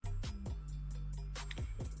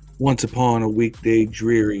Once upon a weekday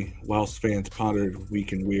dreary, whilst fans pondered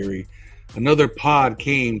weak and weary, another pod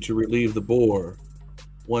came to relieve the bore.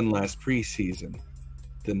 One last preseason,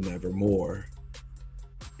 then nevermore.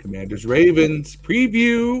 Commanders Ravens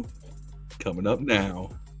preview coming up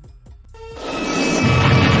now.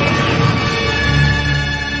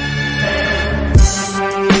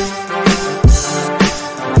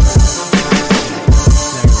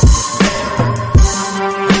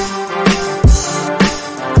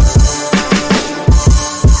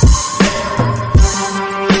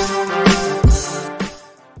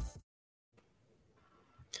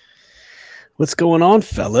 What's going on,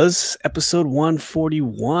 fellas? Episode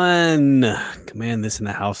 141. Command this in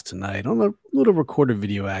the house tonight on a little recorded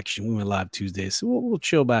video action. We went live Tuesday, so we'll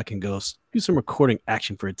chill back and go do some recording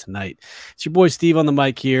action for it tonight. It's your boy Steve on the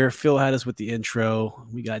mic here. Phil had us with the intro.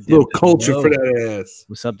 We got Dev. Little culture for that ass.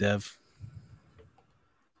 What's up, Dev?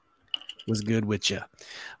 What's good with you?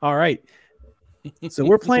 All right. So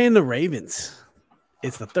we're playing the Ravens.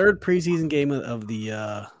 It's the third preseason game of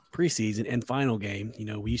the preseason and final game. You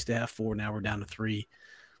know, we used to have 4, now we're down to 3.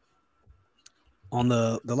 On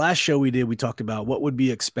the last show we did, we talked about what would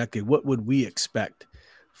be expected. What would we expect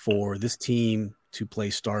for this team to play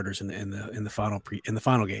starters in the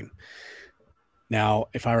final game? Now,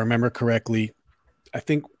 if I remember correctly, I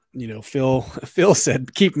think Phil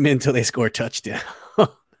said keep them in until they score a touchdown.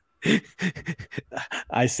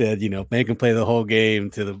 I said, make them play the whole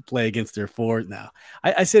game to the play against their fourth. Now,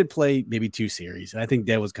 I said play maybe 2 series. I think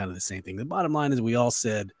that was kind of the same thing. The bottom line is we all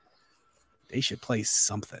said they should play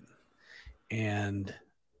something. And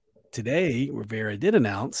today, Rivera did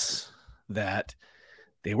announce that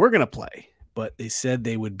they were going to play, but they said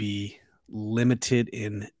they would be limited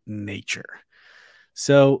in nature.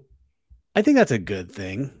 So I think that's a good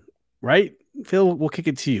thing, right? Phil, we'll kick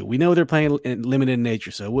it to you. We know they're playing in limited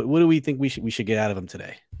nature. So what do we think we should get out of them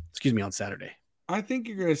today? Excuse me, on Saturday. I think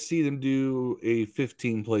you're going to see them do a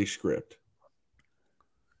 15-play script.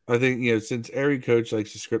 I think, since every coach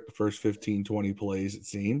likes to script the first 15, 20 plays, it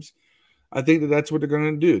seems. I think that's what they're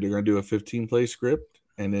going to do. They're going to do a 15-play script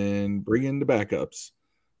and then bring in the backups.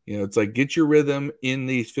 It's like get your rhythm in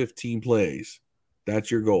these 15 plays.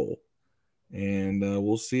 That's your goal. And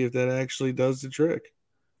we'll see if that actually does the trick.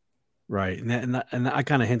 Right. And I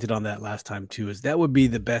kind of hinted on that last time too, is that would be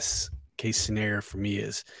the best case scenario for me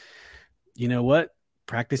is, you know what?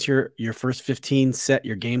 Practice your first 15, set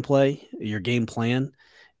your gameplay, your game plan.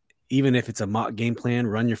 Even if it's a mock game plan,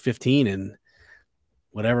 run your 15 and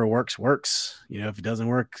whatever works. If it doesn't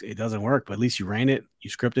work, it doesn't work. But at least you ran it, you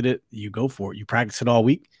scripted it, you go for it. You practice it all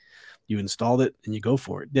week, you installed it, and you go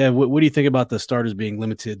for it. Yeah, what do you think about the starters being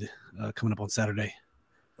limited coming up on Saturday?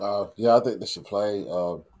 I think they should play.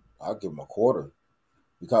 I'll give them a quarter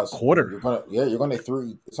because you're gonna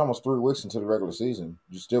 3. It's almost 3 weeks into the regular season.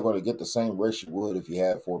 You're still going to get the same race you would if you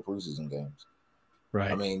had 4 preseason games.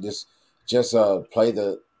 Right. I mean, just play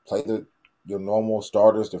your normal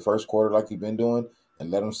starters the first quarter like you've been doing,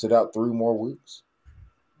 and let them sit out 3 more weeks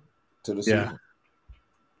to the season.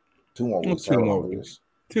 2 more weeks. 2 more weeks.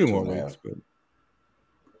 2 more weeks. But...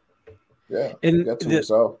 yeah, and you got 2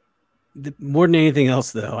 weeks off. More than anything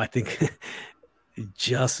else, though, I think.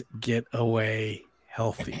 Just get away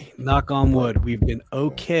healthy. Knock on wood. We've been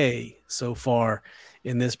okay so far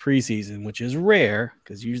in this preseason, which is rare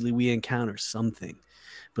because usually we encounter something.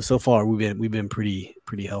 But so far we've been pretty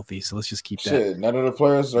healthy. So let's just keep that. None of the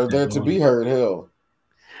players are there to be hurt. Hell,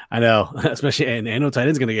 I know, especially and no tight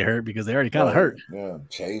end's gonna get hurt because they already kind of hurt. Yeah,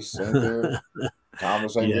 Chase ain't there.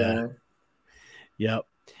 Thomas ain't there. Yep.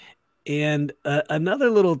 And another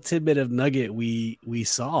little tidbit of nugget we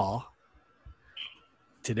saw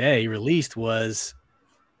today released was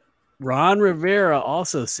Ron Rivera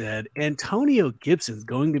also said Antonio Gibson's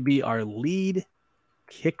going to be our lead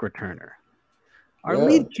kick returner.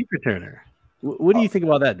 Lead kick returner. What do you think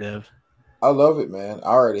about that, Dev? I love it, man. I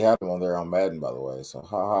already have him on there on Madden, by the way. So,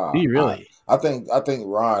 Do you really? I think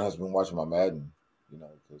Ron has been watching my Madden.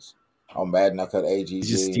 Because on Madden I cut AGG. He's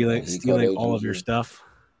just stealing all of your stuff.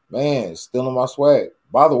 Man, stealing my swag.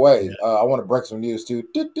 By the way, I want to break some news too.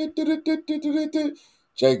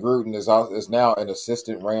 Jay Gruden is now an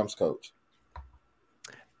assistant Rams coach.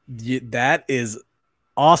 That is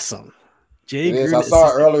awesome. Jay Gruden. I saw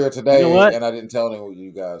it earlier today, and I didn't tell any of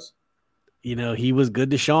you guys. He was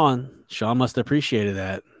good to Sean. Sean must have appreciated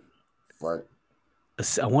that. Right.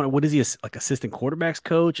 I wonder, what is he, like assistant quarterbacks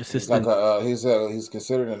coach? Assistant. He's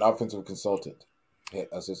considered an offensive consultant,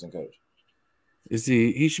 assistant coach. Is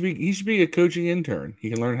he? He should be a coaching intern. He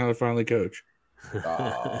can learn how to finally coach.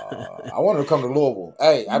 I want him to come to Louisville.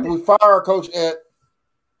 Hey, after we fire our coach at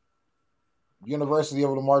University of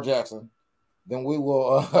Lamar Jackson, then we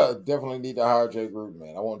will definitely need to hire Jay Gruden,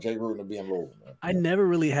 man. I want Jay Gruden to be in Louisville, man. I never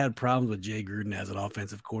really had problems with Jay Gruden as an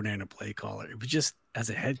offensive coordinator and play caller. It was just as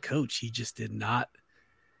a head coach, he just did not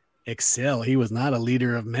excel. He was not a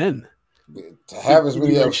leader of men. To have as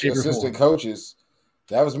many assistant coaches,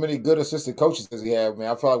 to have as many good assistant coaches as he had, man,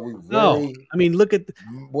 I feel like we very. I mean, look at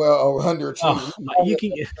well underachieved. You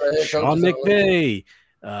can Sean McVay,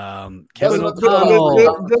 Kevin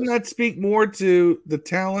O'Connell. Doesn't that speak more to the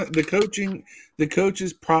talent, the coaching, the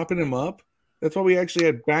coaches propping him up? That's why we actually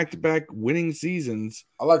had back-to-back winning seasons.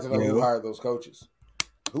 I'd like to know who hired those coaches.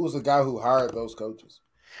 Who was the guy who hired those coaches?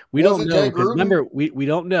 We don't know, because remember, we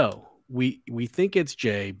don't know. We think it's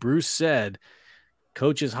Jay. Bruce said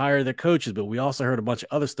coaches hire their coaches, but we also heard a bunch of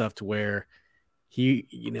other stuff to where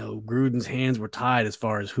Gruden's hands were tied as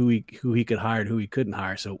far as who he could hire and who he couldn't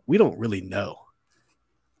hire. So we don't really know.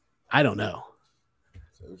 I don't know.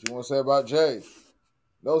 So what you want to say about Jay?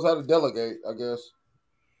 Knows how to delegate, I guess.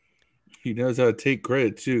 He knows how to take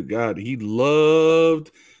credit too. God, he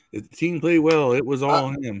loved if the team played well. It was all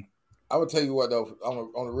on him. I would tell you what though,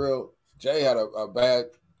 on the real, Jay had a bad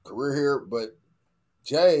career here, but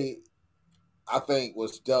Jay, I think,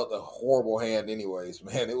 was dealt a horrible hand anyways.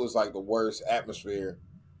 Man, it was like the worst atmosphere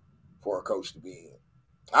for a coach to be in.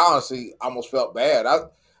 I honestly almost felt bad.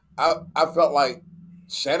 I felt like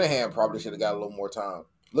Shanahan probably should have got a little more time.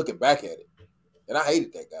 Looking back at it, and I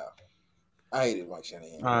hated that guy. I hated Mike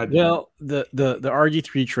Shanahan. Well, the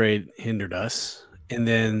RG3 trade hindered us, and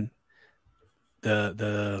then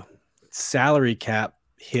the salary cap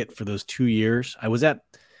hit for those 2 years. I was at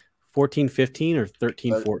 14-15 or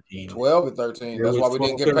 13-14. 12 and 13. That's why we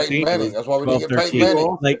didn't get Peyton Manning. That's why we didn't get Peyton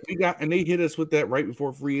Manning. And they hit us with that right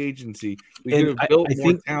before free agency. We could have built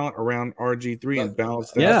more talent around RG3 and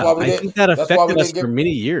balanced that. Yeah, I think that affected us for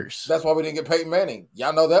many years. That's why we didn't get Peyton Manning.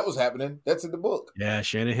 Y'all know that was happening. That's in the book. Yeah,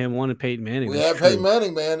 Shanahan wanted Peyton Manning. We had Peyton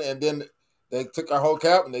Manning, man, and then they took our whole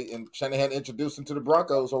cap and Shanahan introduced him to the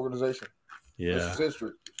Broncos organization. Yeah. This is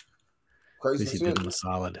history. Crazy. He did them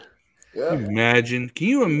solid. Yeah. Can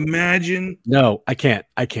you imagine? No, I can't.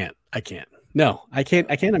 No, I can't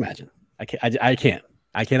imagine. I can't.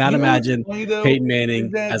 I cannot imagine Peyton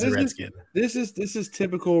Manning as a Redskin. This is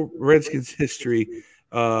typical Redskins history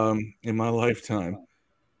in my lifetime.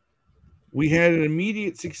 We had an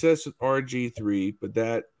immediate success with RG3, but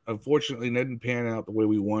that unfortunately didn't pan out the way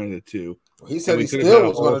we wanted it to. He said he still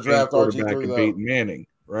was going to draft RG3 and Peyton Manning,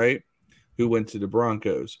 right? Who went to the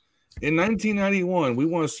Broncos. In 1991, we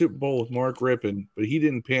won a Super Bowl with Mark Rippon, but he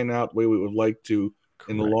didn't pan out the way we would like to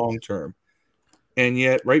in the long term. And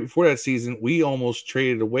yet, right before that season, we almost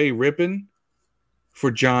traded away Rippon for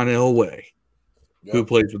John Elway, who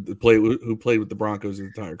played with the Broncos his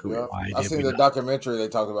entire career. Yeah. I seen the documentary. They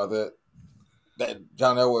talked about that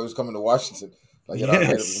John Elway was coming to Washington. Like, he made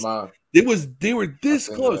up his mind. They were this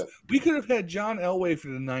close. That. We could have had John Elway for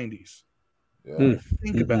the 90s. Yeah.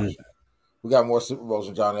 Think about that. We got more Super Bowls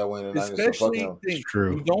than John Elway in the 90s. Especially, it's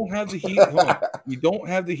true. You don't have the Heath. You don't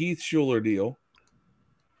have the Heath Schuler deal.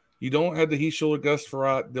 You don't have the Heath Schuler, Gus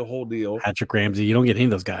Frerotte, the whole deal. Patrick Ramsey. You don't get any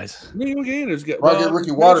of those guys. No, you don't get any of those guys. Get Ricky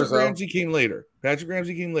Waters. Patrick Ramsey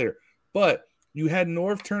came later. But you had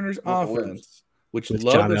Norv Turner's offense, which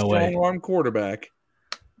loved a strong arm quarterback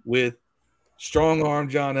with strong arm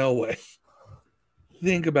John Elway.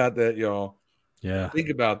 Think about that, y'all. Yeah. Think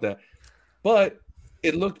about that. But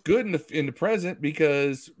it looked good in the present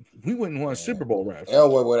because we wouldn't want a Super Bowl ref.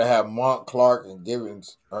 Elway would have had Monk, Clark,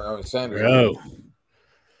 and Sanders. Oh,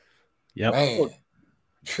 yep. Man,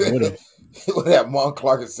 he would have Monk,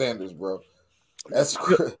 Clark, and Sanders, bro. That's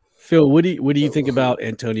Phil. What do you think about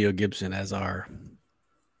Antonio Gibson as our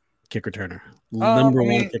kick returner? Number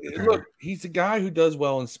one kick returner. Look, he's a guy who does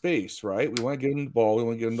well in space, right? We want to give him the ball. We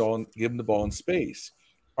want to give him the ball in space.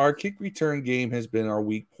 Our kick return game has been our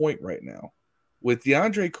weak point right now. With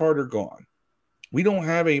DeAndre Carter gone, we don't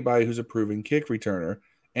have anybody who's a proven kick returner.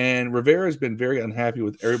 And Rivera has been very unhappy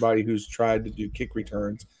with everybody who's tried to do kick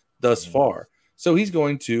returns thus far. So he's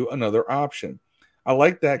going to another option. I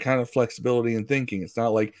like that kind of flexibility in thinking. It's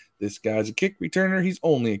not like this guy's a kick returner. He's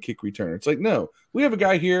only a kick returner. It's like, no, we have a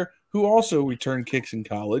guy here who also returned kicks in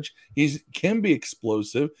college. He can be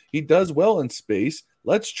explosive. He does well in space.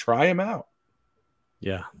 Let's try him out.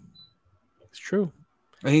 Yeah, it's true.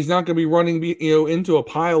 And he's not going to be running, into a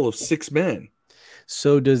pile of 6 men.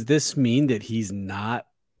 So does this mean that he's not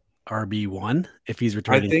RB1 if he's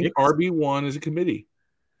returning? I think RB1 is a committee.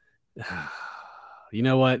 You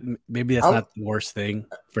know what? Maybe that's not the worst thing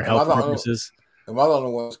for health purposes. Am I the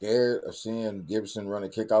only one scared of seeing Gibson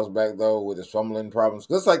running kickoffs back, though, with his fumbling problems?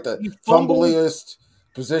 That's like the fumbliest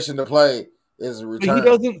position to play is a return. But he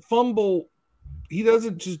doesn't fumble He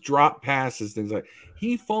doesn't just drop passes, things like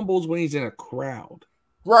he fumbles when he's in a crowd.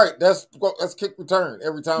 Right. That's kick return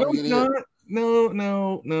every time No, we get it's not. hit.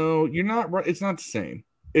 No. You're not right. It's not the same.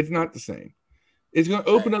 It's not the same. It's going to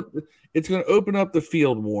open up. It's going to open up the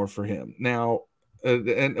field more for him now,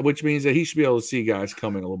 and which means that he should be able to see guys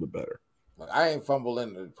coming a little bit better. Like, I ain't fumbled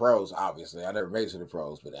in the pros. Obviously, I never made it to the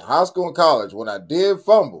pros, but in high school and college, when I did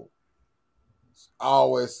fumble, I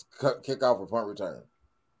always kick off a punt return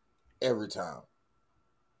every time.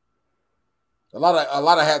 A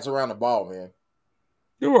lot of hats around the ball, man.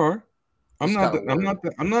 You are. I'm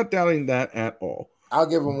not doubting that at all. I'll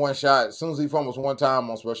give him one shot. As soon as he fumbles one time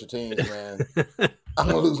on special teams, man, I'm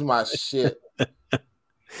gonna lose my shit.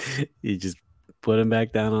 You just put him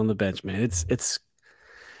back down on the bench, man. It's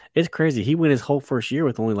crazy. He went his whole first year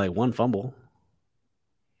with only like one fumble.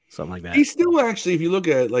 Something like that. He's still actually, if you look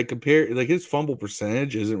at like compare, like his fumble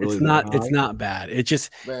percentage isn't really it's not bad. It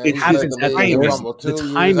just it happens at the worst.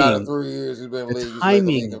 The timing out of 3 years he's been the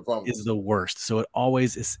timing is the worst. So it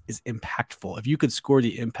always is impactful. If you could score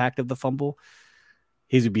the impact of the fumble,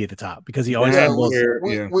 he would be at the top because he always fumbles.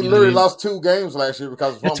 We literally lost 2 games last year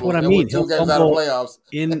because of fumbles. That's what I mean. 2 games out of playoffs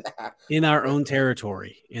in our own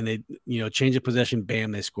territory, and they change of possession,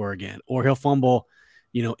 bam, they score again. Or he'll fumble,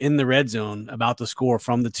 in the red zone about to score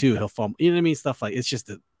from the 2. He'll fumble. You know what I mean? Stuff like it's just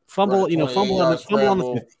a fumble. Right, fumble on the 50. I don't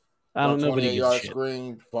know. Nobody gives a shit.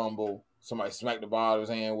 Screen fumble. Somebody smacked the ball of his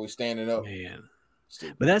hand. We're standing up. Man.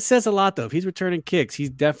 But that says a lot, though. If he's returning an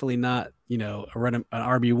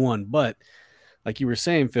RB1. But like you were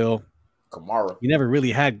saying, Phil, Kamara, you never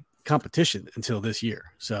really had competition until this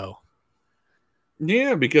year. So,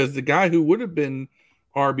 yeah, because the guy who would have been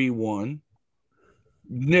RB1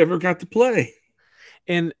 never got to play.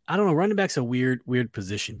 And I don't know, running back's a weird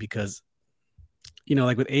position because,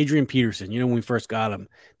 like with Adrian Peterson, when we first got him,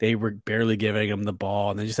 they were barely giving him the ball,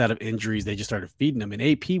 and then just out of injuries, they just started feeding him. And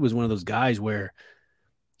AP was one of those guys where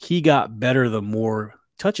he got better the more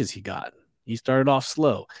touches he got. He started off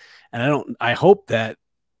slow. And I hope that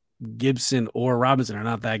Gibson or Robinson are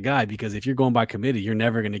not that guy, because if you're going by committee, you're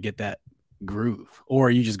never going to get that groove, or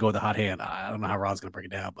you just go with the hot hand. I don't know how Rod's going to break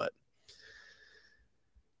it down, but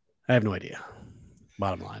I have no idea.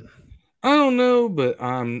 Bottom line, I don't know, but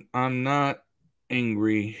I'm not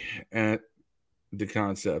angry at the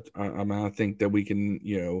concept. I think that we can,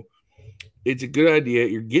 it's a good idea.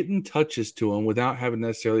 You're getting touches to him without having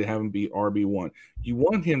necessarily have him be RB1. You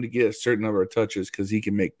want him to get a certain number of touches because he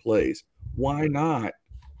can make plays. Why not,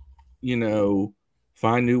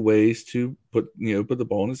 find new ways to put the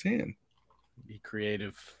ball in his hand? Be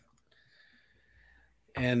creative.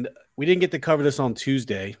 And we didn't get to cover this on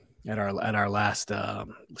Tuesday at our last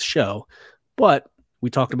show, but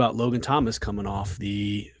we talked about Logan Thomas coming off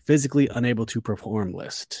the physically unable to perform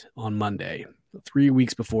list on Monday, 3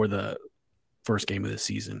 weeks before the first game of the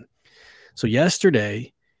season. So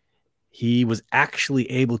yesterday, he was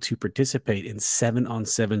actually able to participate in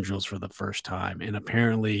 7-on-7 drills for the first time, and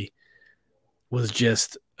apparently was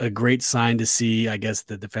just a great sign to see. I guess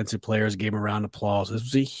the defensive players gave him a round of applause. This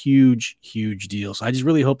was a huge, huge deal. So I just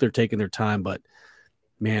really hope they're taking their time, but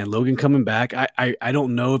man, Logan coming back. I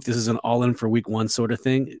don't know if this is an all-in for week 1 sort of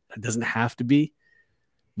thing. It doesn't have to be,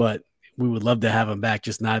 but we would love to have him back,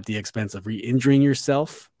 just not at the expense of re-injuring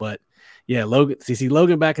yourself. But yeah, Logan. So you see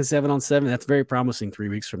Logan back in 7-on-7. That's very promising 3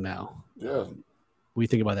 weeks from now. Yeah. What do you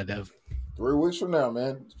think about that, Dev? 3 weeks from now,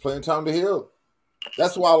 man. It's plenty of time to heal.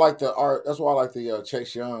 That's why I like the art. That's why I like the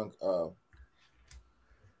Chase Young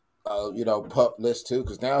pup list too,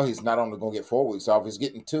 because now he's not only going to get 4 weeks off, he's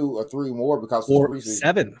getting 2 or 3 more because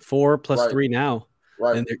 4 plus 3 now.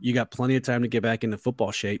 Right, and you got plenty of time to get back into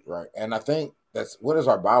football shape. Right, and I think what is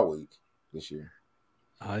our bye week this year?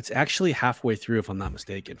 It's actually halfway through, if I'm not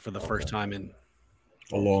mistaken, for the first time in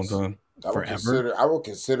a long time. I would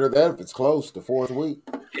consider that if it's close to 4th week.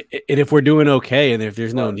 And if we're doing okay, and if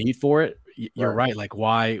there's no need for it, you're right. Like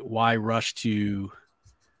why rush to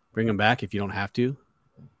bring him back if you don't have to?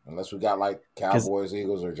 Unless we got like Cowboys,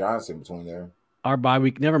 Eagles, or Giants in between there. Our bye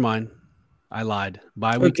week, never mind. I lied.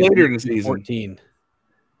 Bye week later in the season. 14.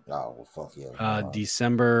 Oh, well, fuck yeah.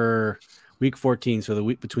 December week 14. So the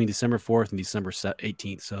week between December 4th and December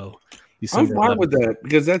 18th. So December I'm fine 11th. with that,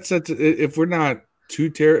 because that sets if we're not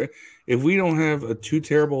if we don't have a too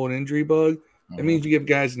terrible an injury bug, that means you give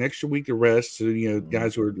guys an extra week to rest. So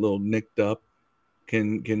guys who are a little nicked up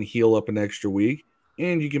can heal up an extra week.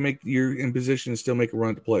 And you can you're in position to still make a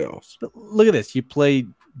run at the playoffs. But look at this. You play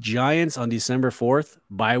Giants on December 4th,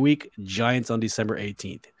 bye week, Giants on December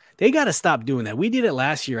 18th. They got to stop doing that. We did it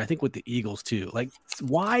last year, I think, with the Eagles too. Like,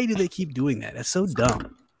 why do they keep doing that? That's so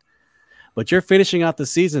dumb. But you're finishing out the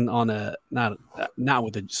season on a not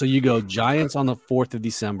with the so you go Giants on the 4th of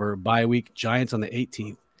December, bye week, Giants on the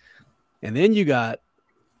 18th. And then you got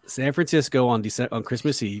San Francisco on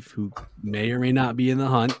Christmas Eve, who may or may not be in the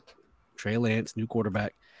hunt. Trey Lance, new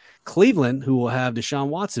quarterback. Cleveland, who will have Deshaun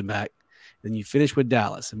Watson back. Then you finish with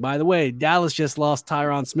Dallas. And by the way, Dallas just lost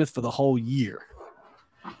Tyron Smith for the whole year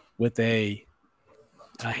with a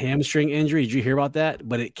hamstring injury. Did you hear about that?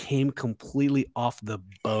 But it came completely off the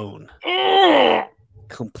bone.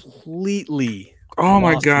 Completely. Oh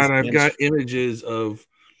my God! I've got images of.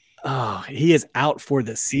 Oh, he is out for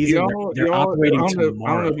the season. They're operating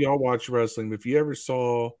tomorrow. I don't know if y'all watch wrestling, but if you ever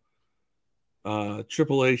saw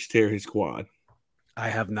Triple H tear his quad, I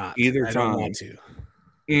have not. Either I time. Don't want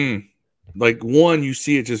to. Like one, you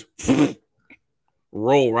see it just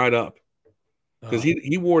roll right up because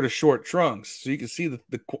he wore the short trunks, so you can see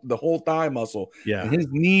the whole thigh muscle. Yeah, and his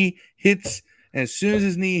knee hits, and as soon as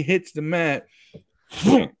his knee hits the mat,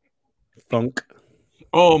 thunk.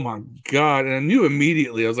 Oh my God! And I knew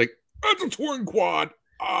immediately. I was like, "That's a torn quad."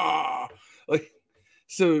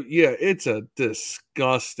 So yeah, it's a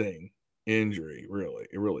disgusting injury. Really,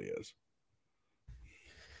 it really is.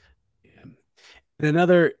 Yeah. In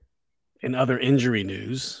other injury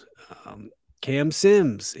news, Cam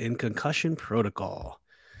Sims in concussion protocol.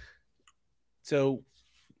 So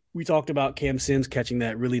we talked about Cam Sims catching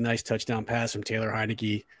that really nice touchdown pass from Taylor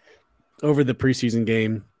Heineke over the preseason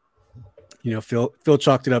game. You know, Phil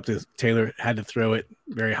chalked it up to Taylor had to throw it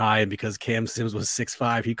very high, and because Cam Sims was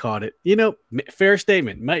 6'5", he caught it. You know, fair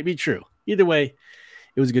statement, might be true. Either way,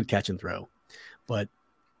 it was a good catch and throw. But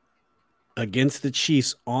against the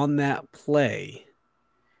Chiefs on that play,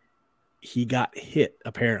 he got hit,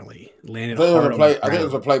 apparently. Landed hard on the ground. I think it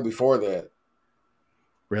was a play before that.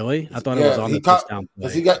 Really? I thought it was on the touchdown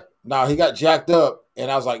play. He got jacked up, and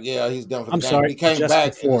I was like, yeah, he's done for the game. Sorry, he came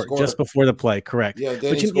back just before the play, correct. Yeah, but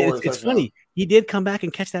it's funny. He did come back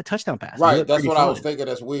and catch that touchdown pass. Right, that's what I was thinking.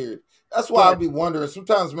 That's weird. That's why I'd be wondering.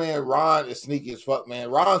 Sometimes, man, Ron is sneaky as fuck, man.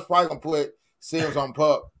 Ron's probably going to put Sims on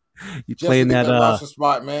pup. You playing that roster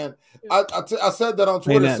spot, man. I said that on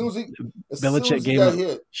Twitter. As soon as he got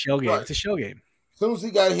hit, shell game. Right. It's a shell game. As soon as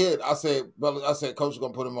he got hit, I said, Coach is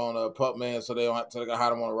gonna put him on a pup, man, so they're gonna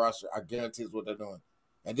hide him on the roster. I guarantee it's what they're doing.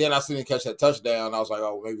 And then I seen him catch that touchdown. I was like,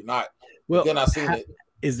 oh, maybe not. Well, then I seen it.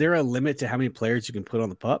 Is there a limit to how many players you can put on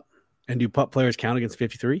the pup? And do pup players count against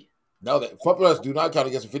 53? No, pup players do not count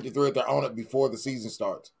against 53 if they're on it before the season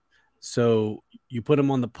starts. So you put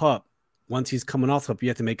him on the pup. Once he's coming off the pup, you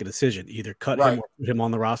have to make a decision. Either cut him or put him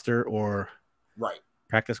on the roster or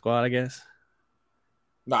practice squad, I guess.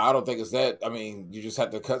 No, I don't think it's that. I mean, you just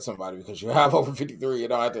have to cut somebody because you have over 53. You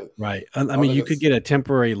don't have to. Right. I mean, you could get a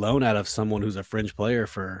temporary loan out of someone who's a fringe player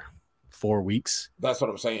for 4 weeks. That's what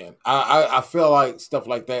I'm saying. I feel like stuff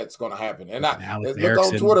like that's going to happen. And I look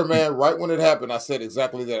on Twitter, man. Right when it happened, I said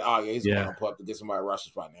exactly that. Oh, yeah, he's going to pull up to get somebody a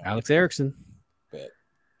roster spot now. Alex Erickson.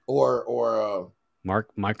 Or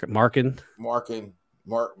Markin.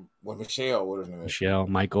 With Michelle. What is his name? Michelle,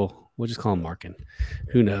 Michael. We'll just call him Markin.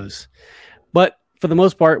 Who knows? But for the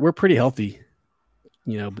most part, we're pretty healthy.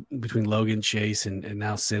 You know, between Logan, Chase, and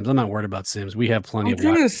now Sims. I'm not worried about Sims. We have plenty of. I'm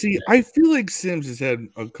trying to see. I feel like Sims has had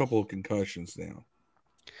a couple of concussions now.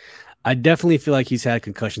 I definitely feel like he's had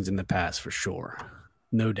concussions in the past, for sure.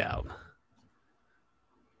 No doubt.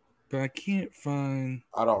 But I can't find.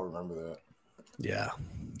 I don't remember that. Yeah.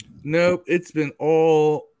 Nope. It's been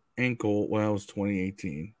all ankle when I was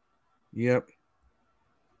 2018. Yep.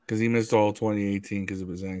 Because he missed all 2018 because of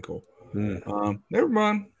his ankle. Never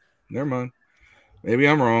mind. Maybe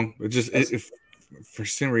I'm wrong. It just if for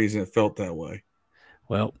some reason it felt that way.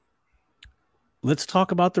 Well, let's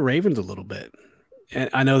talk about the Ravens a little bit. And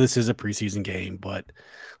I know this is a preseason game, but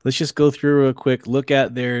let's just go through a quick look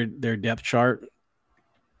at their depth chart.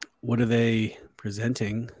 What are they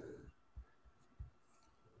presenting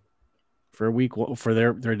for a week for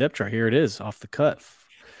their depth chart? Here it is off the cuff.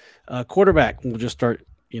 Quarterback, we'll just start,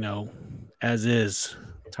 as is.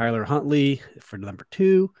 Tyler Huntley for number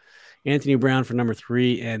 2, Anthony Brown for number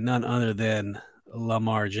 3, and none other than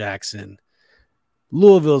Lamar Jackson,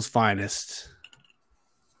 Louisville's finest,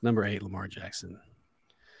 number 8, Lamar Jackson.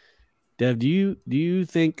 Dev, do you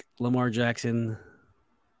think Lamar Jackson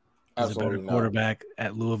is a better quarterback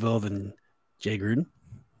at Louisville than Jay Gruden?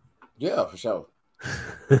 Yeah, for sure.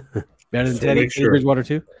 Better than Teddy Bridgewater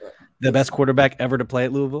too? The best quarterback ever to play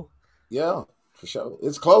at Louisville? Yeah, for sure.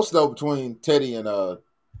 It's close though between Teddy and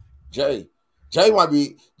Jay. Jay might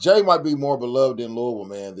be more beloved in Louisville,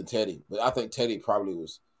 man, than Teddy. But I think Teddy probably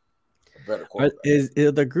was a better quarterback. Is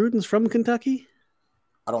the Grudens from Kentucky?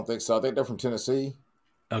 I don't think so. I think they're from Tennessee.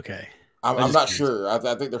 Okay. I'm not sure. I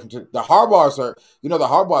think they're from the Harbaughs are. The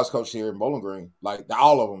Harbaughs coach here in Bowling Green. Like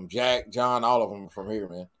all of them, Jack, John, all of them from here,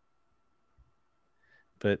 man.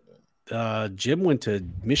 But Jim went to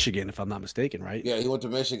Michigan, if I'm not mistaken, right? Yeah, he went to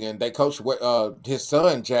Michigan. They coached his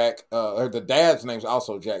son, Jack, or the dad's name's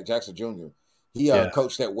also Jack, Jackson Jr. He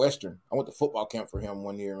coached at Western. I went to football camp for him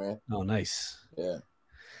one year, man. Oh, nice. Yeah.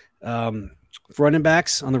 For running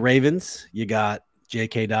backs on the Ravens, you got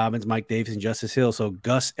J.K. Dobbins, Mike Davis, and Justice Hill. So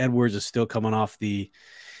Gus Edwards is still coming off the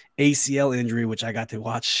ACL injury, which I got to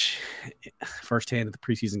watch firsthand at the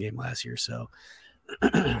preseason game last year. So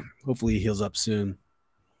hopefully he heals up soon.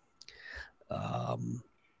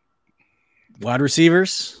 Wide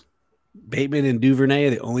receivers, Bateman and Duvernay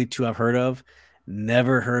are the only two I've heard of.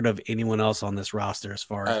 Never heard of anyone else on this roster as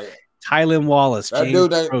far as Tylen Wallace, James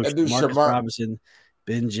Proche, Marcus Robinson,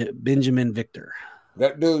 Benjamin Victor.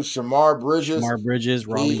 That dude, Shamar Bridges,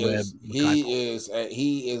 Raleigh Webb.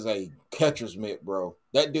 He is a catcher's mitt, bro.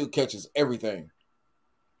 That dude catches everything. I'm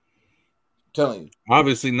telling you.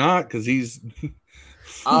 Obviously not, because he's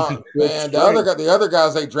man, the other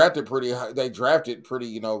guys they drafted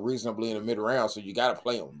pretty reasonably in the mid round, so you got to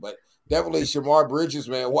play them. But definitely Shamar Bridges,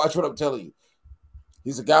 man. Watch what I'm telling you.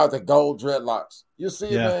 He's a guy with the gold dreadlocks. You see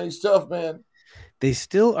it, man. He's tough, man. They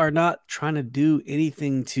still are not trying to do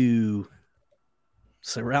anything to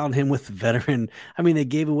surround him with veteran. I mean, they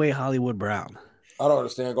gave away Hollywood Brown. I don't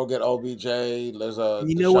understand. Go get OBJ. There's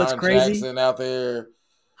what's crazy? Jackson out there.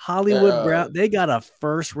 Hollywood Brown. They got a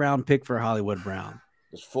first-round pick for Hollywood Brown.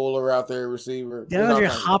 There's Fuller out there, receiver. DeAndre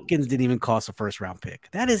Hopkins didn't even cost a first-round pick.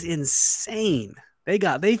 That is insane.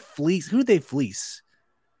 They fleece. Who did they fleece?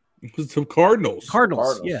 Some Cardinals.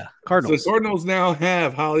 Cardinals. Yeah, Cardinals. So Cardinals now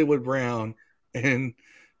have Hollywood Brown and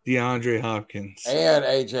DeAndre Hopkins and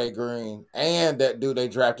AJ Green and that dude they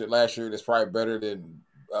drafted last year that's probably better than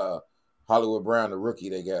Hollywood Brown, the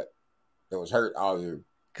rookie they got that was hurt all year.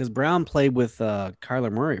 Because Brown played with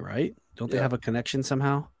Kyler Murray, right? Don't they have a connection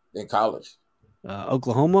somehow in college?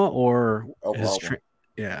 Oklahoma or Oklahoma?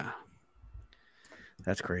 Yeah,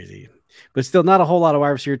 that's crazy. But still, not a whole lot of wide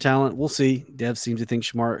receiver talent. We'll see. Dev seems to think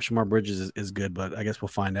Shamar Bridges is good, but I guess we'll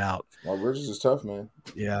find out. Shamar Bridges is tough, man.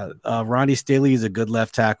 Yeah. Ronnie Staley is a good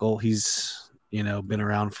left tackle. He's, been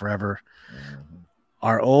around forever. Mm-hmm.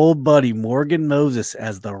 Our old buddy Morgan Moses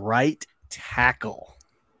as the right tackle.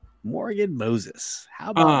 Morgan Moses.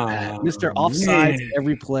 How about that? Mr. Offsides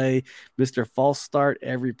every play, Mr. False Start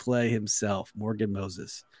every play himself. Morgan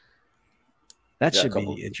Moses. That should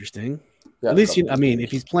be interesting. At least,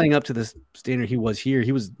 if he's playing up to the standard he was here,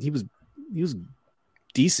 he was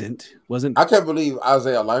decent, wasn't? I can't believe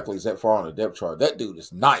Isaiah Likely's that far on the depth chart. That dude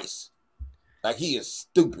is nice. Like he is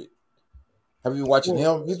stupid. Have you been watching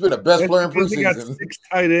him? He's been the best player in preseason. He got 6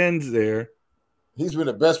 tight ends there. He's been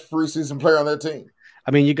the best preseason player on that team. I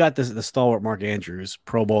mean, you got the stalwart Mark Andrews,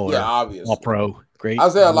 Pro Bowler, obviously, All Pro, great.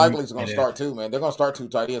 Isaiah Likely's going to start too, man. They're going to start 2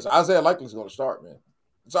 tight ends. Isaiah Likely's going to start, man.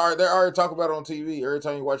 Sorry, they're already talking about it on TV every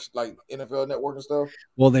time you watch like NFL Network and stuff.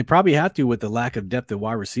 Well, they probably have to with the lack of depth at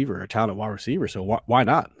wide receiver or talent at wide receiver. So why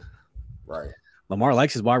not? Right. Lamar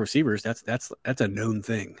likes his wide receivers. That's a known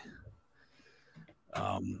thing.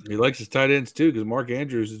 He likes his tight ends too because Mark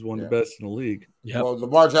Andrews is one of the best in the league. Yep. Well,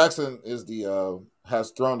 Lamar Jackson is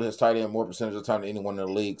has thrown to his tight end more percentage of the time than anyone in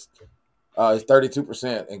the leagues. He's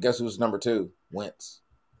 32%, and guess who's number 2? Wentz.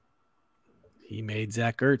 He made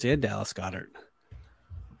Zach Ertz and Dallas Goedert.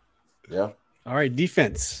 Yeah. All right,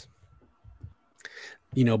 defense.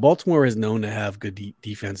 Baltimore is known to have good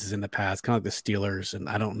defenses in the past, kind of like the Steelers, and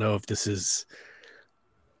I don't know if this is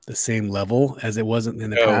the same level as it wasn't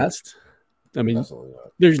in the past. I mean,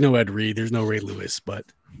 there's no Ed Reed, there's no Ray Lewis, but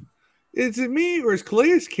is it me or is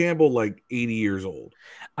Calais Campbell like 80 years old?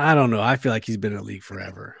 I don't know. I feel like he's been in the league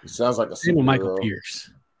forever. He sounds like a superhero. Michael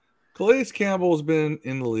Pierce. Calais Campbell's been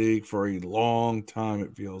in the league for a long time,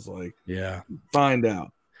 it feels like. Yeah. Find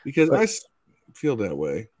out. Because I feel that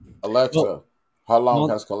way. Alexa, how long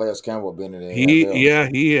has Calais Campbell been in the NFL?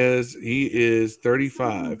 He is. He is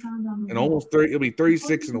 35 and almost 30. He'll be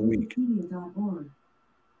 36 in a week.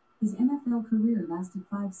 His NFL career lasted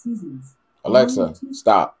 5 seasons. Alexa,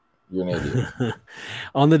 stop. You're an idiot.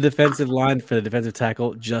 On the defensive line for the defensive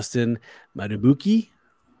tackle, Justin Madubuike,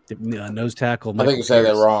 nose tackle. I think you said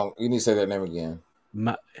that wrong. You need to say that name again.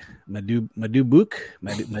 Madubuike.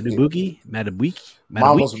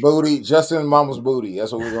 Mama's Booty. Justin Mama's Booty.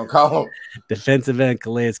 That's what we're going to call him. Defensive end,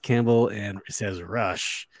 Calais Campbell, and it says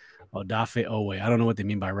Rush. Odafe Owe. I don't know what they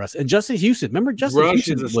mean by Rush. And Justin Houston. Remember Justin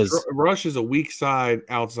Rush is a weak side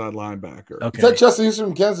outside linebacker. Okay. Is that Justin Houston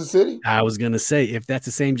from Kansas City? I was going to say, if that's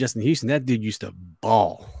the same Justin Houston, that dude used to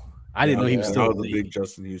ball. I didn't know he was still a big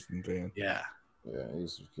Justin Houston fan. Yeah. Yeah, he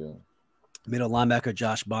used to kill. Middle linebacker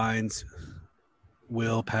Josh Bynes,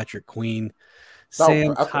 Will Patrick Queen,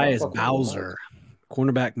 Sam Tyus Bowser,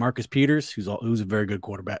 cornerback Marcus Peters, who's a very good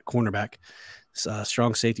cornerback.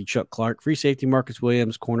 Strong safety Chuck Clark, free safety Marcus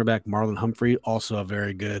Williams, cornerback Marlon Humphrey, also a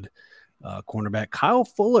very good cornerback. Kyle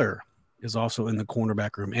Fuller is also in the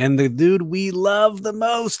cornerback room, and the dude we love the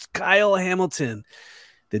most, Kyle Hamilton.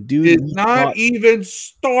 The dude is not even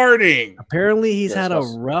starting. Apparently, he's had a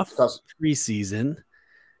rough preseason.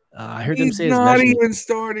 I heard them say he's not even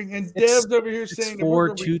starting, and Dev's over here saying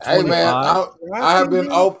 6'4", 225. Hey man,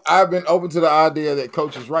 I've been open to the idea that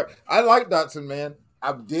coach is right. I like Dotson, man.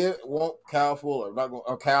 I did want Kyle Fuller.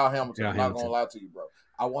 Kyle Hamilton. I'm not gonna lie to you, bro.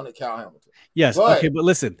 I wanted Kyle Hamilton. Yes, but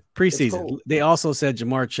listen, preseason. Cool. They also said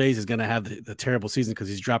Jamar Chase is going to have the terrible season because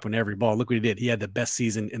he's dropping every ball. Look what he did. He had the best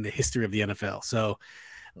season in the history of the NFL. So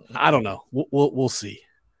I don't know. We'll see.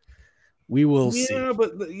 We will see.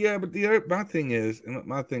 But my thing is, and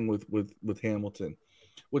my thing with Hamilton,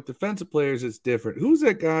 with defensive players, it's different. Who's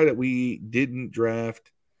that guy that we didn't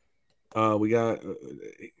draft? We got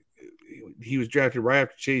he was drafted right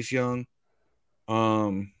after Chase Young.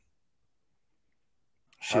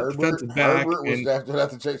 Herbert was drafted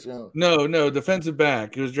after Chase Young. No, defensive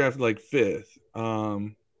back. He was drafted like 5th. Not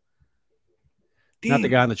the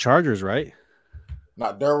guy in the Chargers, right?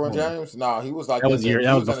 Not Derwin James. No, he was like that was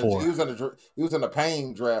before. He was in the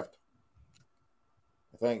Payne draft.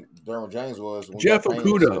 I think Derwin James was. Jeff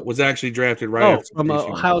Okudah was actually drafted right after from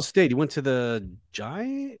Ohio State. He went to the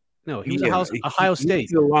Giants. No, he was Ohio State.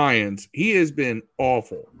 The Lions. He has been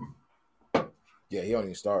awful. Yeah, he don't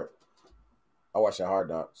even start. I watched that Hard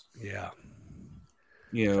Knocks. Yeah.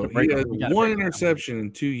 He has one interception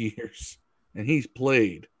in 2 years, and he's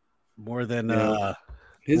played more than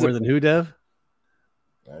who, Dev?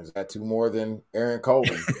 He's got 2 more than Aaron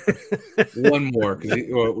Colvin. one more because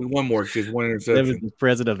he has 1 interception. Dev is the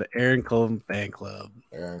president of the Aaron Colvin fan club.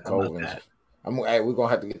 Aaron Colvin. We're gonna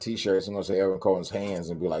have to get T-shirts. I'm gonna say Aaron Colvin's hands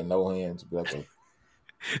and be like no hands. Be like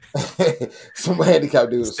some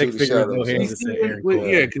handicap dude. No hands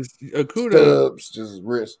because Okudah just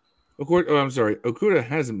wrist. Okudah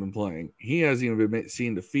hasn't been playing. He hasn't even been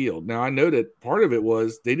seen the field. Now I know that part of it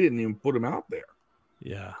was they didn't even put him out there.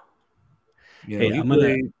 Yeah. I'm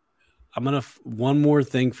gonna one more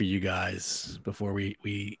thing for you guys before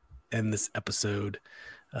we end this episode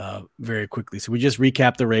very quickly. So we just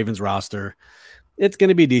recapped the Ravens roster. It's going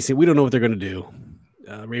to be decent. We don't know what they're going to do.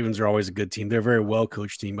 Ravens are always a good team. They're a very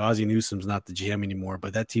well-coached team. Ozzie Newsome's not the GM anymore,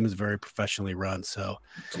 but that team is very professionally run. So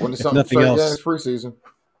nothing else, preseason.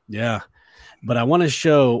 Yeah, but I want to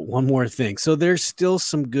show one more thing. So there's still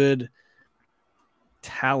some good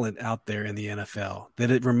talent out there in the NFL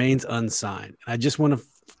that it remains unsigned. I just want to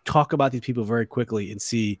talk about these people very quickly and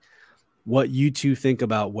see what you two think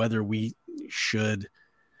about whether we should,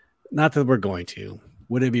 not that we're going to,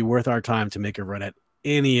 would it be worth our time to make a run at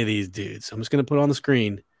any of these dudes? So I'm just going to put it on the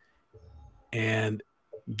screen and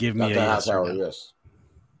give me a yes.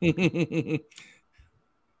 Yes.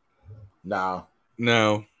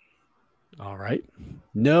 No. All right.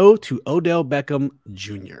 No to Odell Beckham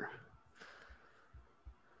Jr.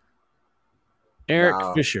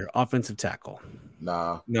 Eric Fisher, offensive tackle.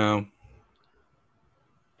 No.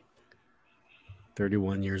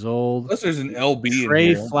 31 years old. Unless there's an LB Trey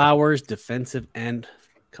in here. Flowers, defensive end,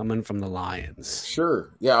 coming from the Lions. Sure.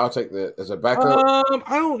 Yeah, I'll take that as a backup.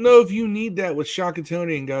 I don't know if you need that with Shaka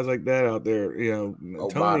Toney and guys like that out there.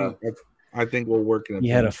 Tony, I think will work in. He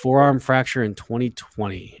had a forearm fracture in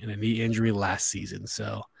 2020 and a knee injury last season.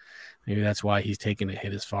 So maybe that's why he's taking a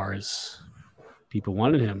hit as far as people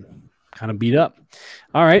wanted him. Kind of beat up.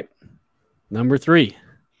 All right. Number 3.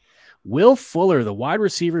 Will Fuller, the wide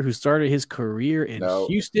receiver who started his career in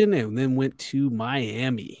Houston and then went to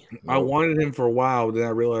Miami. I wanted him for a while, then I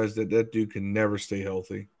realized that dude can never stay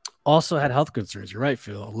healthy. Also had health concerns. You're right,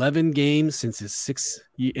 Phil. 11 games since his 6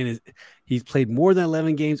 year. He's played more than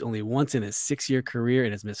 11 games only once in his 6-year career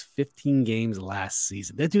and has missed 15 games last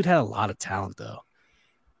season. That dude had a lot of talent, though.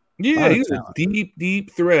 Yeah, he was a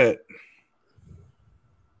deep threat.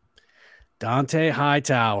 Dante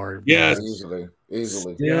Hightower. Yes. Easily.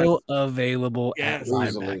 Still available at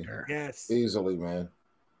linebacker. Yes. Easily, man.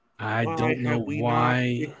 I don't know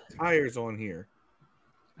why. Tires on here.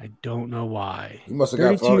 I don't know why. He must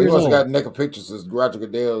have got naked pictures of Roger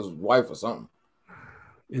Goodell's wife or something.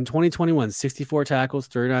 In 2021, 64 tackles,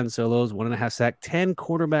 39 solos, 1.5 sacks, 10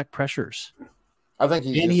 quarterback pressures. I think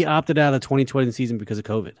he opted out of the 2020 season because of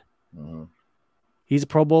COVID. Mm-hmm. He's a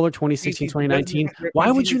Pro Bowler 2016, 2019.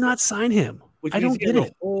 Why would you not sign him? I don't get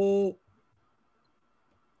it.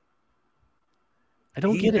 I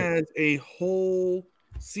don't get it. He has a whole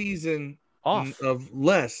season off. of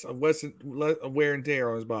less wear and tear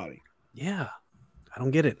on his body. Yeah, I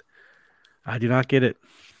don't get it. I do not get it.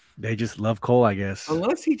 They just love Cole, I guess.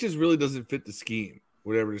 Unless he just really doesn't fit the scheme,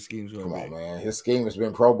 whatever the scheme's going to Come be. on, man. His scheme has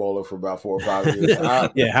been Pro Bowler for about 4 or 5 years.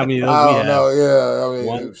 Yeah, how many of those I we don't have? know. Yeah, I mean,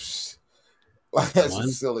 One? that's One?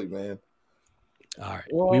 just silly, man. All right,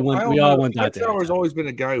 Well, we all want that. Hightower's always been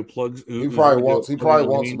a guy who plugs. He probably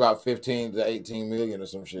wants about 15 to 18 million or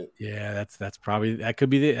some shit. Yeah, that's probably that could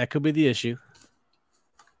be the issue.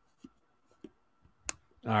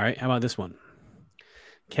 All right, how about this one?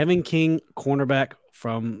 Kevin King, cornerback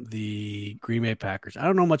from the Green Bay Packers. I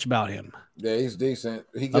don't know much about him. Yeah, he's decent.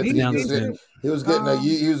 He was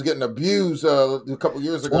getting abused a couple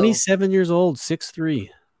years ago. 27 years old, 6'3". He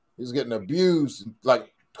was getting abused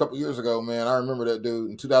like a couple years ago, man. I remember that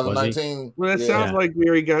dude in 2019. Well, that sounds like we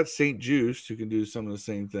already got St. Juice who can do some of the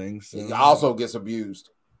same things. So. He also gets abused.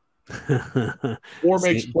 Or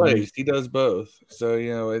makes plays. He does both. So,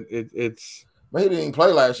 it's. But he didn't even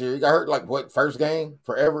play last year. He got hurt first game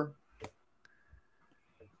forever.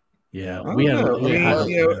 Yeah,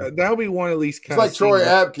 that'll be one at least. It's like Troy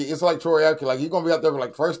Apke. Like, you're gonna be out there for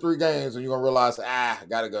like first 3 games, and you're gonna realize,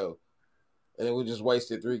 gotta go. And then we just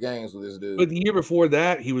wasted 3 games with this dude. But the year before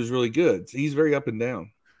that, he was really good. So he's very up and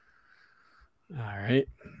down. All right.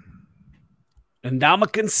 And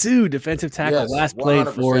Ndamukong Suh, defensive tackle, last 100%. played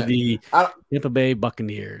for the Tampa Bay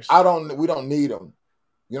Buccaneers. We don't need him.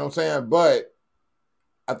 You know what I'm saying? But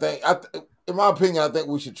in my opinion, I think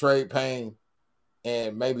we should trade Payne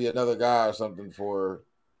and maybe another guy or something for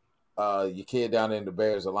your kid down in the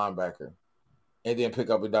Bears, a linebacker, and then pick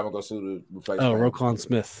up Ndamukong Suh to replace. Oh, Roquan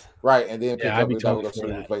Smith, right? And then pick up Ndamukong Suh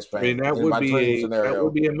to replace Payne. I mean, that would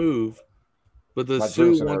be a move. But the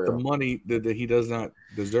Suh want the money that he does not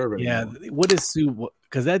deserve anymore. Yeah, what is Suh?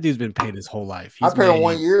 Because that dude's been paid his whole life. I paid him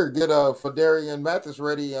 1 year to get Fedarian Mathis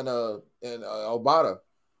ready and Obata.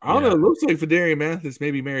 I don't know. It looks like Fedarian Mathis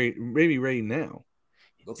maybe ready now.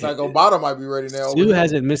 Looks like Obata might be ready now. Suh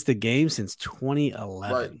hasn't missed a game since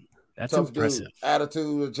 2011. Right. That's tough impressive. Dude.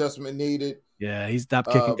 Attitude adjustment needed. Yeah, he's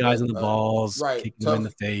stopped kicking guys in the balls, kicking them in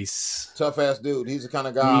the face. Tough ass dude. He's the kind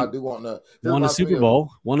of guy I do want to. Won a Super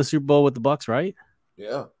Bowl. Won a Super Bowl with the Bucks, right?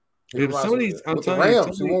 Yeah.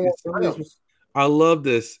 I love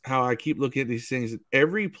this. How I keep looking at these things.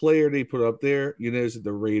 Every player they put up there, you notice that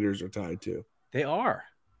the Raiders are tied to. They are.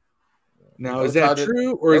 Now, is that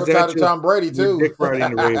true, or is that Tom Brady too? Dick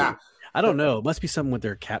riding the Raiders? I don't know. It must be something with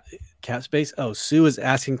their cap space. Oh, Suh is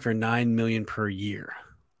asking for $9 million per year,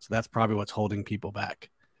 so that's probably what's holding people back.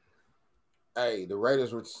 Hey, the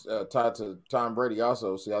Raiders were tied to Tom Brady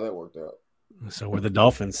also. See how that worked out. So were the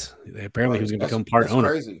Dolphins. Apparently, he was going to become part owner.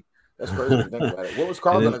 Crazy. That's crazy to think about it. What was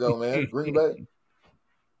Carl going to go, man? Green Bay?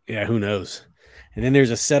 Yeah, who knows? And then there's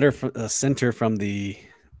a center from the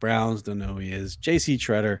Browns. Don't know who he is. J.C.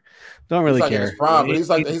 Treader. Don't really care. He's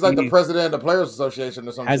like the president of the Players Association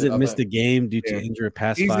or something. Hasn't missed a game due to injury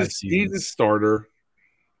past 5 seasons. He's a starter.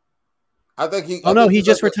 I think he. Oh no, he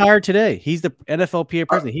just retired today. He's the NFLPA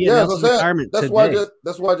president. He announced his retirement today.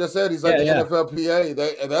 That's why I just said he's like the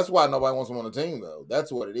NFLPA. And that's why nobody wants him on the team, though.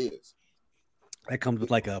 That's what it is. That comes with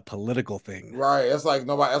like a political thing, right? It's like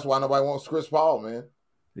nobody. That's why nobody wants Chris Paul, man.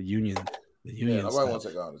 The union. Yeah, nobody wants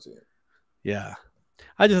that guy on the team. Yeah,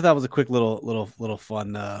 I just thought that was a quick little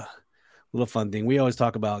fun thing. We always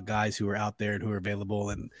talk about guys who are out there and who are available,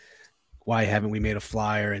 and why haven't we made a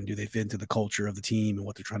flyer, and do they fit into the culture of the team and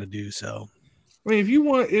what they're trying to do? So, I mean, if you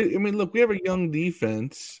want, look, we have a young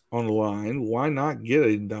defense on the line. Why not get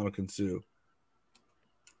a Ndamukong Suh?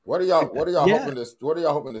 What are y'all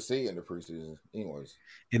hoping to see in the preseason, anyways?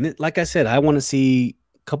 And like I said, I want to see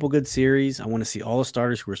a couple good series. I want to see all the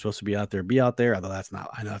starters who are supposed to be out there. Although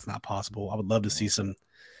I know that's not possible. I would love to see some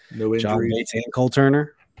John Bates and Cole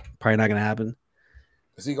Turner. Probably not going to happen.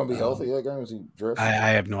 Is he going to be healthy that game? Is he dressed? I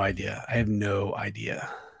have no idea. No idea.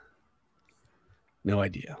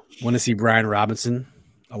 Want to see Brian Robinson?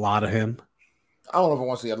 A lot of him. I don't know if I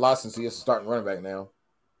want to see a lot since he is starting running back now.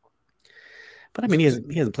 But I mean, he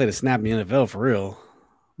hasn't played a snap in the NFL for real.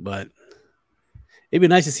 But it'd be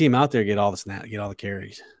nice to see him out there get all the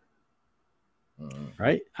carries.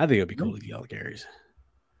 Right? I think it'd be cool to get all the carries.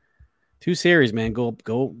 2 series, man. Go.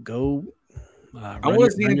 I want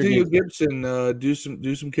to see Antonio Gibson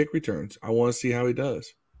do some kick returns. I want to see how he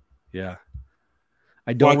does. Yeah.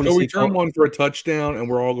 I don't want to return one for a touchdown, and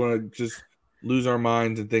we're all going to just lose our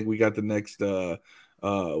minds and think we got the next.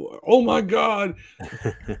 Oh my God!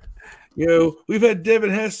 We've had Devin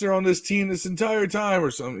Hester on this team this entire time,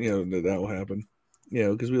 or something. That will happen.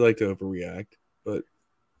 Because we like to overreact, but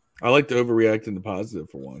I like to overreact in the positive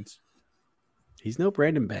for once. He's no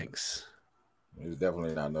Brandon Banks. He's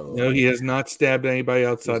definitely not No, he has not stabbed anybody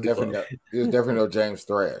outside the club. He was definitely no James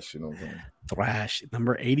Thrash. You know what I'm saying? Thrash,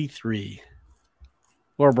 number 83.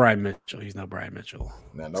 Or Brian Mitchell. He's no Brian Mitchell.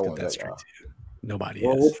 Nah, no one's that guy. Nobody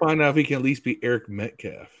Well, is. we'll find out if he can at least be Eric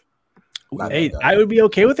Metcalf. Hey, I would be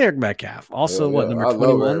okay with Eric Metcalf. Also, number 21? I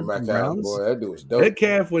love Eric Metcalf. Boy, that dude was dope.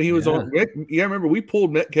 Metcalf, when he was on, remember we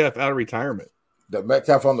pulled Metcalf out of retirement. The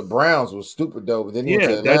Metcalf on the Browns was stupid dope. But then he went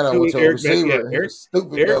to Atlanta, went to a receiver.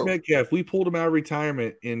 Eric Metcalf, we pulled him out of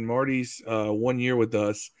retirement in Marty's 1 year with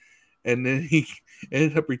us, and then he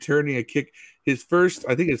ended up returning a kick. His first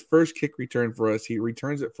kick return for us, he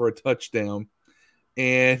returns it for a touchdown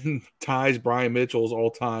and ties Brian Mitchell's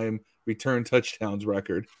all-time return touchdowns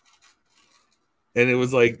record. And it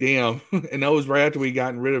was like, damn. And that was right after we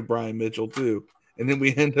gotten rid of Brian Mitchell, too. And then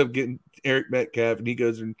we end up getting Eric Metcalf, and he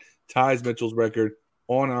goes and ties Mitchell's record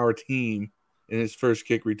on our team in his first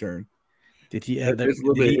kick return. Did he end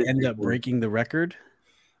up breaking the record?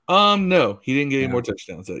 No, he didn't get any more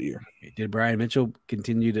touchdowns that year. Did Brian Mitchell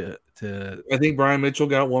continue to I think Brian Mitchell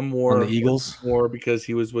got one more on the Eagles? More because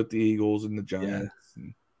he was with the Eagles and the Giants. Yeah.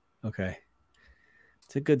 Okay.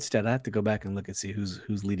 It's a good stat. I have to go back and look and see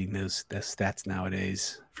who's leading those stats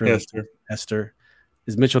nowadays. Hester.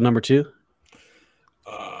 Is Mitchell number 2?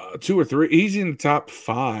 2 or 3. He's in the top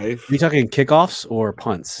 5. Are you talking kickoffs or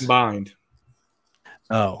punts? Combined.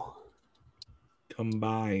 Oh.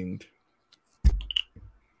 Combined.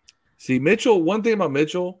 See, Mitchell, one thing about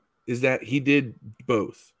Mitchell is that he did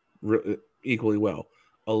both equally well.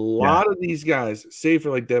 A lot of these guys, save for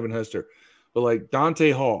like Devin Hester, but like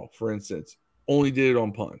Dante Hall, for instance, only did it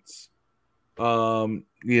on punts.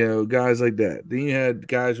 Guys like that. Then you had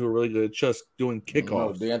guys who were really good at just doing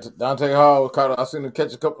kickoffs. Dante Hall, I seen him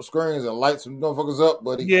catch a couple screens and light some motherfuckers up,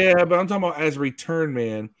 buddy. Yeah, but I'm talking about as a return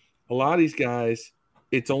man. A lot of these guys,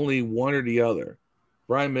 it's only one or the other.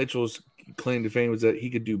 Brian Mitchell's claim to fame was that he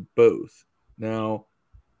could do both. Now,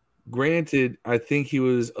 granted, I think he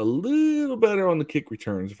was a little better on the kick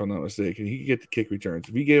returns, if I'm not mistaken. He could get the kick returns.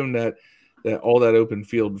 If you gave him that all that open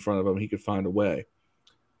field in front of him, he could find a way.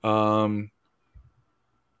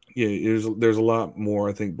 There's a lot more,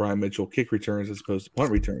 I think, Brian Mitchell kick returns as opposed to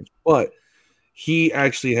punt returns. But he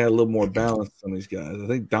actually had a little more balance than some of these guys. I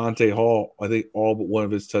think Dante Hall, all but one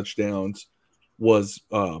of his touchdowns was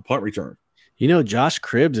punt return. Josh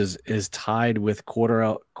Cribbs is tied with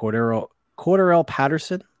Cordell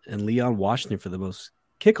Patterson and Leon Washington for the most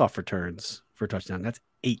kickoff returns for a touchdown. That's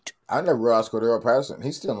 8. I never realized Cordell Patterson.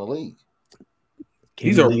 He's still in the league.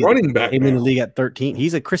 He's a running back. Came in the league at 13.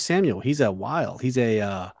 He's a Chris Samuel. He's a Wild. He's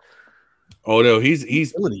a. Oh no, he's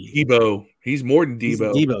Debo. He's more than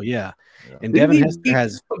Debo. Debo, yeah. And Devin Hester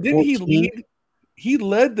has. Didn't he lead? He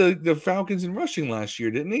led the Falcons in rushing last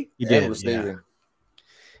year, didn't he? He did. Yeah.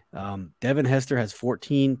 Devin Hester has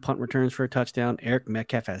 14 punt returns for a touchdown. Eric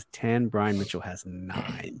Metcalf has 10. Brian Mitchell has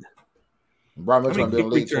 9. Brian Mitchell been in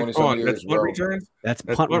the league 20-something years, bro. That's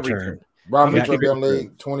punt return. Brian Mitchell been in the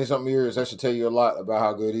league 20-something years. That should tell you a lot about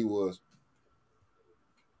how good he was.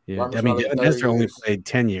 Yeah, Devin Hester only played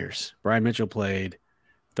 10 years. Brian Mitchell played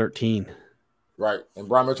 13. Right, and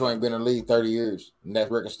Brian Mitchell ain't been in the league 30 years. And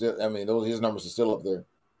that record still, his numbers are still up there.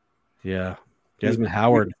 Yeah. Desmond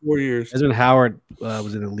Howard. 4 years. Desmond Howard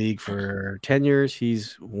was in the league for 10 years.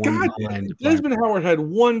 He's one behind. Desmond Howard had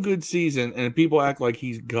one good season, and people act like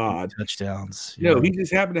he's God. Touchdowns. Yeah. No, he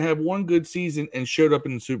just happened to have one good season and showed up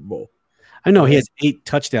in the Super Bowl. I know he has 8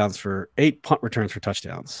 punt returns for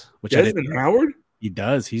touchdowns. Which Desmond Howard? He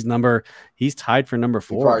does. He's tied for number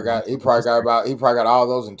 4. He probably got all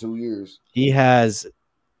those in 2 years. He has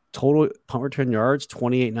total punt return yards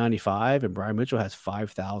 2,895, and Brian Mitchell has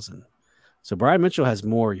 5,000. So Brian Mitchell has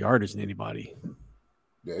more yardage than anybody.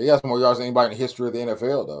 Yeah, he has more yards than anybody in the history of the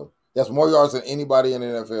NFL, though. He has more yards than anybody in the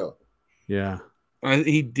NFL. Yeah.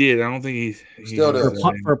 He did. I don't think he's still does.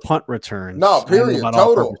 For punt returns. No, period.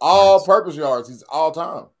 Total. All-purpose yards. He's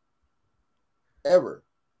all-time. Ever.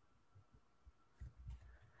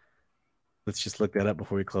 Let's just look that up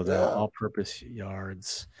before we close out. All-purpose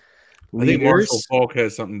yards. I think Marshall Faulk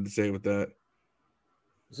has something to say with that.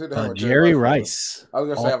 Jerry Rice. I was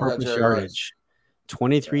going to say, I forgot Jerry yardage.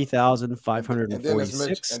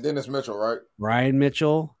 23,546. And Dennis Mitchell, right? Brian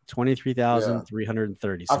Mitchell,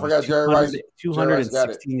 23,330. So I forgot Jerry Rice.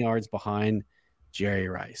 216 yards behind Jerry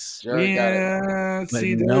Rice.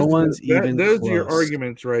 See, no one's even those close. are your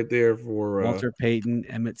arguments right there for Walter Payton,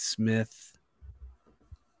 Emmitt Smith,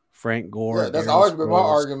 Frank Gore. Yeah, that's always been my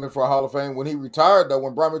argument for a Hall of Fame. When he retired, though,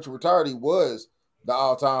 when Brian Mitchell retired, he was the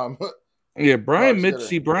all-time Yeah, Brian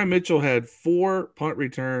Mitchell had 4 punt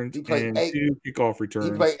returns and 2 kickoff returns.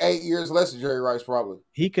 He played 8 years less than Jerry Rice, probably.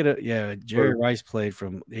 He could have, Jerry Rice played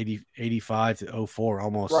from 85 to 04,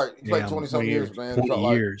 almost. Right, he played 20-something years, man. 20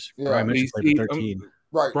 years. Like, Brian Mitchell played for 13.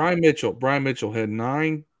 Right. Brian Mitchell had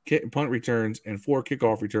 9 punt returns and 4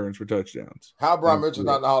 kickoff returns for touchdowns. How Brian Mitchell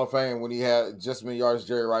not in the Hall of Fame when he had just as many yards as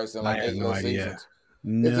Jerry Rice in like 8 seasons?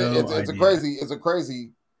 It's a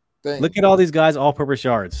crazy thing. Look at all these guys, all-purpose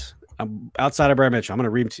yards. Outside of Brian Mitchell, I'm going to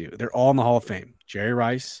read them to you. They're all in the Hall of Fame. Jerry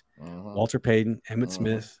Rice, Walter Payton, Emmett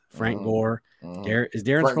Smith, Frank Gore. Is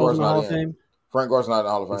Darren Sproles in the Hall of Fame? Frank Gore's not in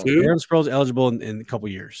the Hall of Fame. Darren Sproles eligible in a couple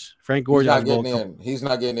years. Frank Gore's eligible. He's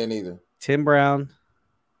not getting in either. Tim Brown,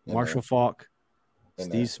 Marshall Faulk,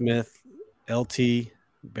 Steve Smith, LT,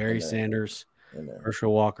 Barry Sanders,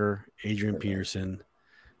 Herschel Walker, Adrian Peterson,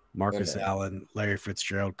 Marcus Allen, Larry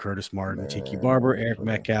Fitzgerald, Curtis Martin, Tiki Barber, Eric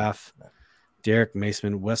Metcalf, Derek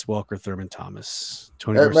Mason, Wes Welker, Thurman Thomas.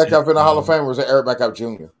 Eric Metcalf in the Hall of Fame, or was it Eric Metcalf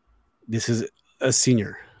Jr.? This is a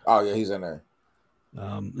senior. Oh, yeah, he's in there.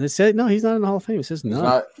 They said, no, he's not in the Hall of Fame. It says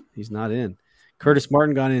no. He's not in. Curtis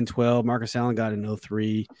Martin got in 12. Marcus Allen got in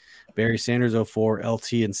 03. Barry Sanders 04.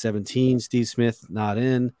 LT in 17. Steve Smith not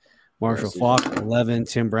in. Marshall Faulk 11.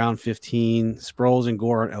 Tim Brown 15. Sproles and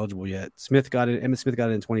Gore aren't eligible yet. Emmett Smith got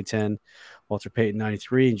in 2010. Walter Payton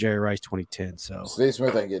 93 and Jerry Rice 2010. So Steve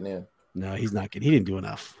Smith ain't getting in. No, he's not getting. He didn't do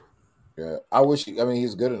enough. Yeah,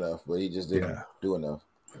 he's good enough, but he just didn't do enough.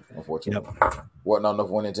 Unfortunately, wasn't enough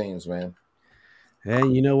winning teams, man.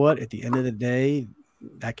 And you know what? At the end of the day,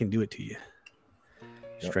 that can do it to you.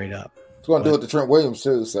 Straight up. It's going to do it to Trent Williams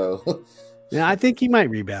too. So, yeah, I think he might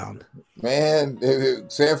rebound. Man,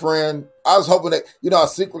 San Fran. I was hoping that. I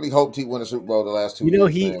secretly hoped he'd win a Super Bowl the last 2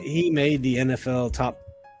 years. He made the NFL top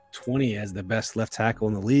 20 as the best left tackle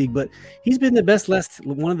in the league, but he's been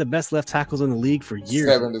one of the best left tackles in the league for years,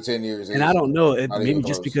 7 to 10 years. And I don't know, maybe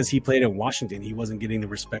just because he played in Washington, he wasn't getting the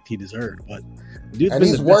respect he deserved. But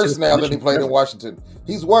he's worse now than he played in Washington.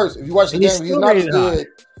 He's worse. If you watch the game, he's not as good.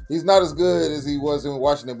 He's not as good as he was in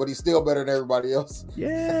Washington, but he's still better than everybody else.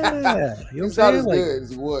 Yeah, he's not as good as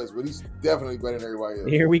he was, but he's definitely better than everybody else.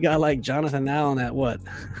 Here we got like Jonathan Allen at what?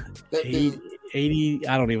 80.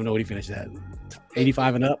 I don't even know what he finished at.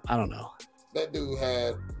 85 and up? I don't know. That dude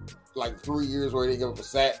had like 3 years where he didn't give up a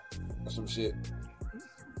sack or some shit.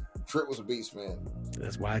 Tripp was a beast, man.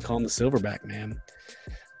 That's why I call him the Silverback, man.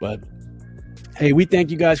 But hey, we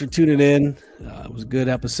thank you guys for tuning in. It was a good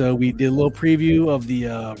episode. We did a little preview of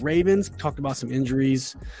the Ravens, talked about some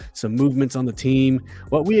injuries, some movements on the team,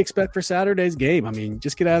 what we expect for Saturday's game. I mean,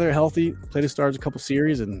 just get out of there healthy, play the Stars a couple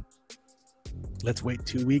series, and let's wait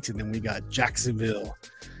 2 weeks, and then we got Jacksonville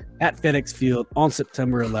at FedEx Field on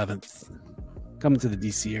September 11th, coming to the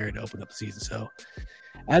DC area to open up the season. So,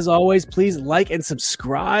 as always, please like and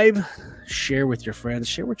subscribe, share with your friends,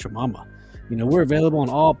 share with your mama. We're available on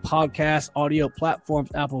all podcast audio platforms,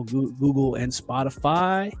 Apple, Google, and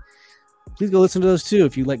Spotify. Please go listen to those too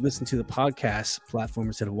if you like listening to the podcast platform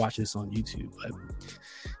instead of watching this on YouTube. But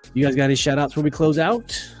you guys got any shout outs before we close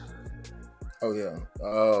out? Oh, yeah.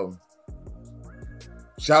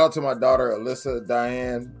 Shout out to my daughter, Alyssa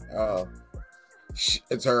Diane.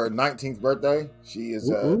 It's her 19th birthday. She is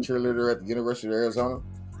a cheerleader at the University of Arizona.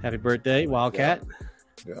 Happy birthday, Wildcat.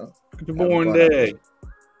 Yeah. Happy born day.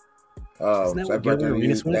 Isn't that where Gilbert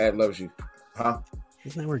Arenas went? Dad loves you. Huh?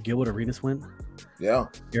 Isn't that where Gilbert Arenas went? Yeah.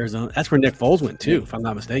 Arizona. That's where Nick Foles went, too, if I'm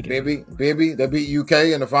not mistaken. Baby, they beat UK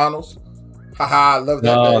in the finals. Haha, I love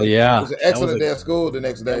that. Oh, day. Yeah. It was an excellent day of school the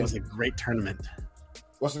next day. That was a great tournament.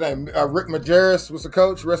 What's his name? Rick Majerus was the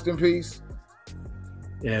coach. Rest in peace.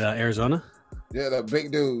 At Arizona? Yeah, that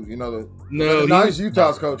big dude. No, nice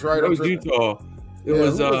Utah's coach, right? It was Utah. It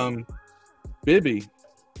was Bibby.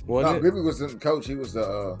 Bibby was the coach. He was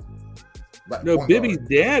the Bibby's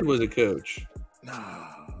dad was a coach. Nah.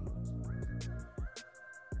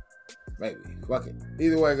 Maybe. Fuck it.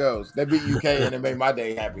 Either way it goes. They beat UK and it made my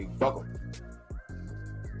day happy. Fuck them.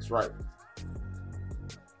 That's right.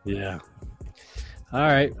 Yeah. All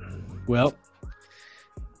right. Well,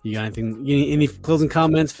 you got anything? Any closing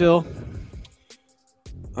comments, Phil?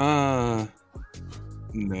 No.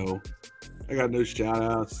 I got no shout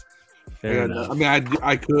outs.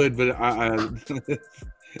 I could, but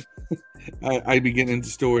I'd be getting into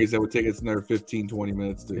stories that would take us another 15, 20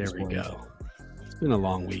 minutes to explain. There we go. It's been a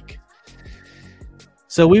long week.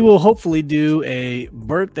 So we will hopefully do a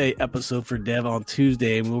birthday episode for Dev on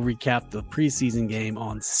Tuesday, and we'll recap the preseason game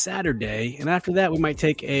on Saturday. And after that, we might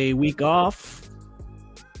take a week off,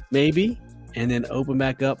 maybe, and then open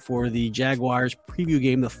back up for the Jaguars preview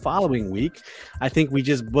game the following week. I think we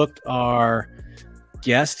just booked our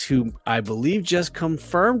guest who I believe just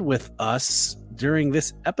confirmed with us during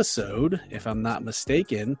this episode, if I'm not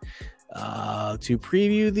mistaken, to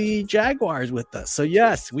preview the Jaguars with us. So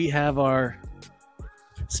yes, we have our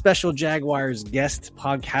special Jaguars guest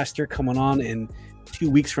podcaster coming on in 2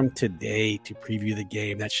 weeks from today to preview the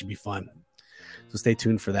game. That should be fun. So stay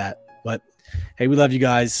tuned for that. But hey, we love you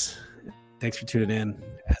guys. Thanks for tuning in.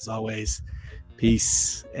 As always,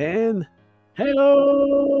 peace and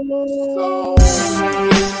hello.